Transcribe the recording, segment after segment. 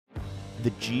the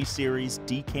G-Series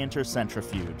Decanter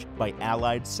Centrifuge by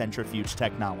Allied Centrifuge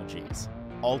Technologies.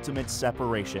 Ultimate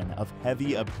separation of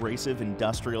heavy abrasive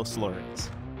industrial slurries.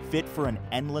 Fit for an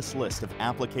endless list of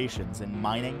applications in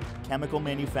mining, chemical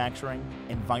manufacturing,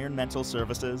 environmental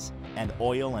services, and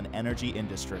oil and energy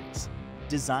industries.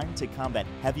 Designed to combat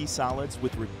heavy solids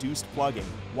with reduced plugging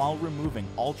while removing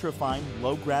ultrafine,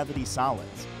 low-gravity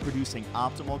solids, producing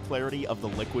optimal clarity of the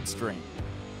liquid stream.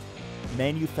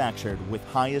 Manufactured with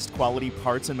highest quality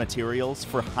parts and materials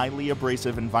for highly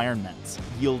abrasive environments,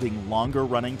 yielding longer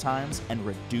running times and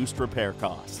reduced repair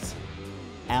costs.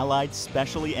 Allied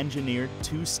specially engineered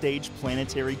two-stage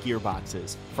planetary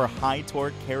gearboxes for high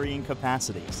torque carrying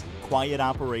capacities, quiet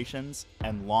operations,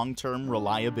 and long-term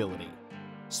reliability.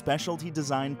 Specialty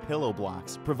designed pillow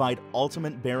blocks provide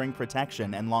ultimate bearing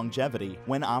protection and longevity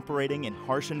when operating in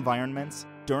harsh environments,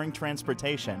 during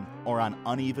transportation, or on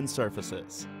uneven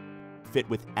surfaces. Fit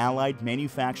with Allied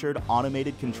manufactured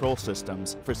automated control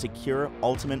systems for secure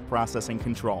ultimate processing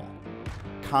control.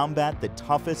 Combat the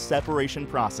toughest separation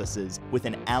processes with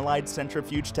an Allied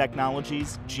Centrifuge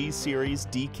Technologies G-Series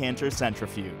Decanter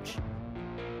Centrifuge.